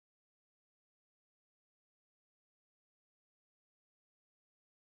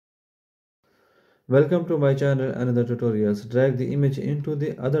Welcome to my channel. Another tutorials. Drag the image into the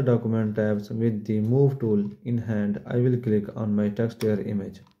other document tabs with the move tool in hand. I will click on my texture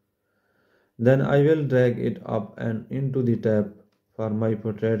image. Then I will drag it up and into the tab for my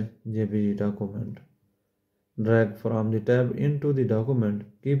portrait JPG document. Drag from the tab into the document.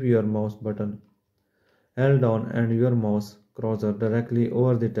 Keep your mouse button held down and your mouse cursor directly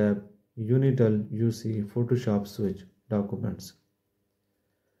over the tab until you see Photoshop switch documents.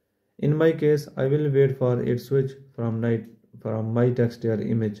 In my case, I will wait for it switch from my texture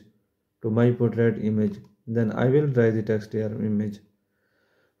image to my portrait image. Then I will drag the texture image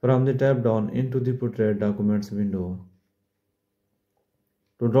from the tab down into the portrait documents window.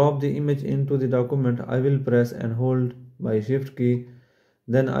 To drop the image into the document, I will press and hold my shift key.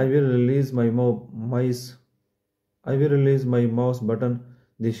 Then I will release my mouse button.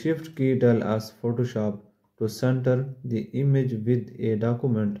 The shift key tells us Photoshop to center the image with a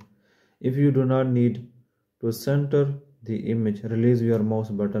document. If you do not need to center the image, release your mouse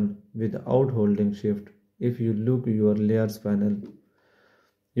button without holding shift. If you look your layers panel,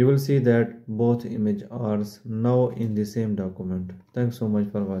 you will see that both images are now in the same document. Thanks so much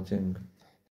for watching.